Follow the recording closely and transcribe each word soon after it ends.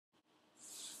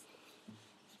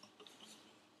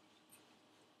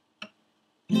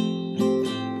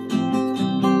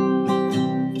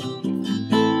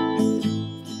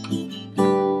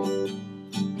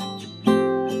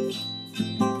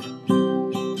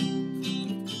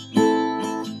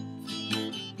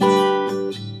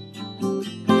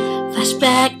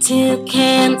to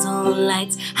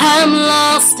candlelight, I'm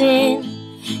lost in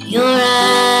your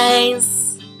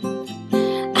eyes.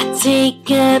 I take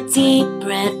a deep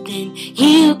breath in,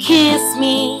 you kiss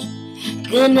me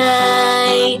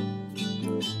goodnight.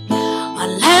 Our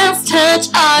last touch,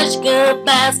 arch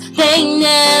goodbyes, they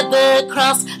never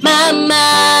crossed my mind.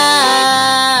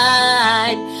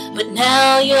 But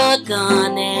now you're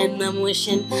gone and I'm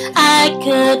wishing I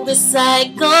could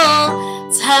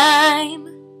recycle time.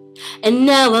 And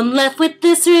now I'm left with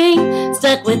this ring,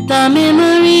 stuck with our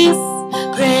memories,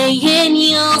 praying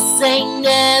you'll say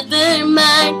never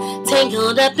mind.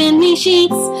 Tangled up in these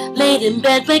sheets, laid in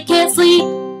bed but can't sleep,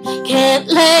 can't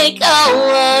let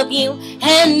go of you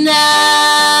and I.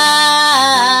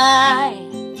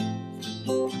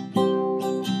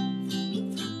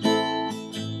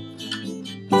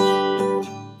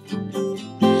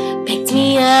 Picked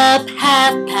me up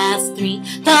 3:30,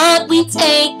 thought we'd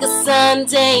take a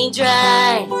Sunday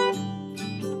drive.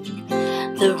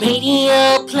 The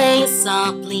radio plays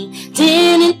softly,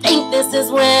 didn't think this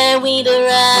is where we'd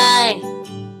arrive.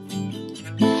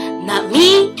 Not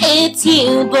me, it's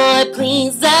you, boy,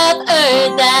 please, I've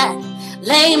heard that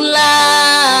lame line.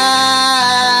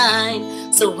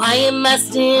 So why am I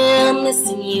still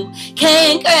missing you?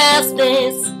 Can't grasp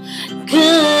this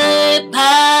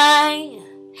goodbye.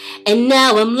 And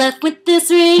now I'm left with this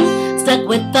ring, stuck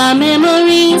with our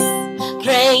memories,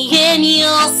 praying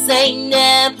you'll say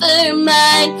never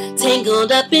mind.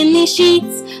 Tangled up in these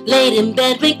sheets, laid in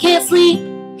bed but can't sleep,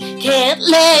 can't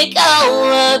let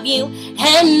go of you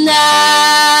and I.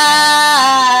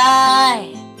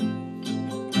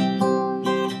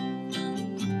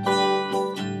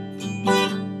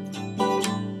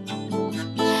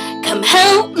 Come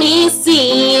help me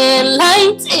see a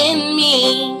light in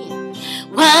me.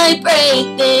 Why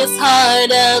break this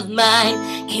heart of mine?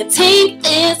 Can't take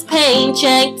this pain,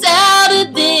 checked out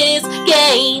of this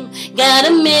game.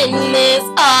 Gotta mend this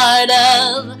heart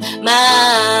of mine.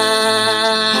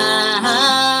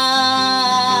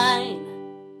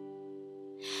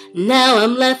 Now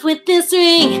I'm left with this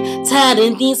ring, tied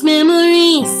in these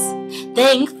memories,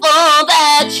 thankful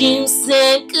that you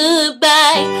said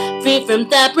goodbye. Free from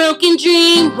that broken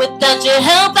dream, without your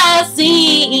help I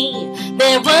see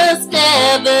there was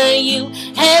never you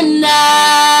and I.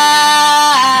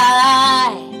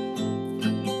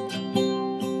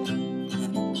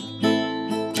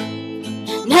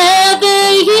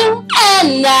 Never you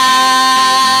and I.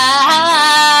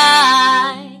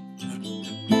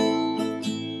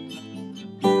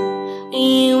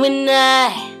 You and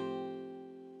I.